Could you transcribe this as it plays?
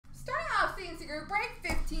group break,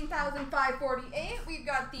 15,548. We've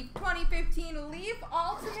got the 2015 Leaf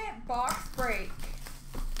Ultimate Box Break.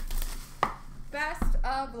 Best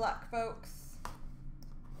of luck, folks.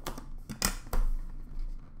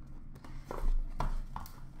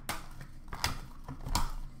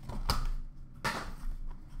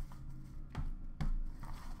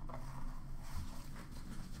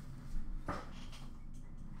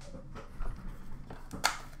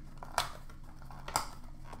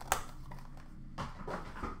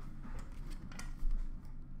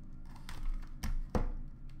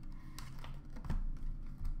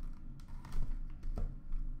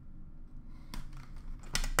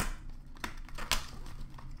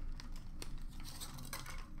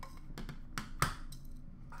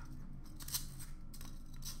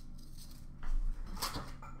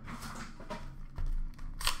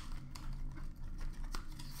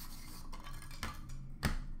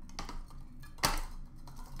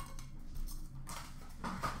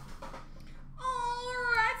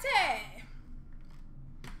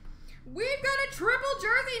 We've got a triple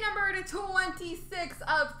jersey number to 26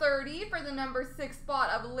 of 30 for the number 6 spot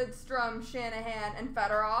of Lidstrom, Shanahan, and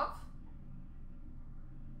Fedorov.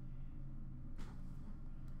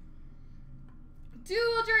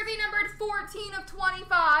 Dual jersey numbered 14 of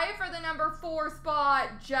 25 for the number 4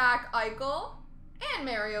 spot Jack Eichel and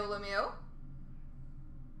Mario Lemieux.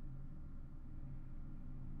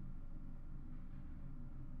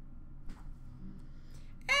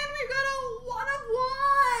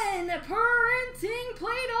 Printing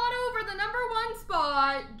plate auto for the number 1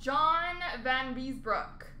 spot, John Van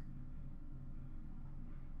Beesbrook.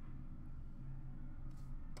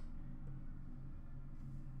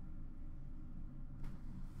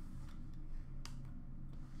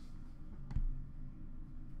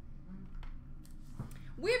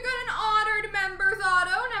 We've got an honored members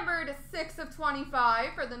auto, numbered 6 of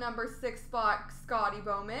 25 for the number 6 spot, Scotty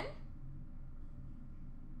Bowman.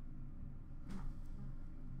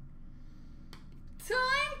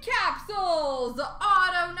 Time capsules,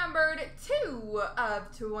 auto numbered 2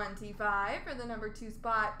 of 25 for the number 2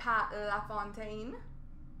 spot, Pat LaFontaine.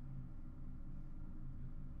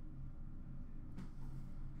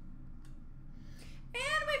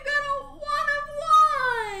 And we've got a 1 of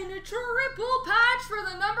 1 triple patch for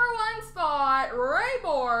the number 1 spot, Ray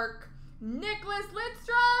Bork, Nicholas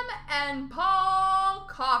Lidstrom, and Paul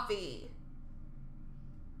Coffey.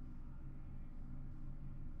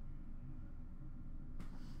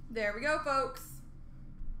 There we go, folks.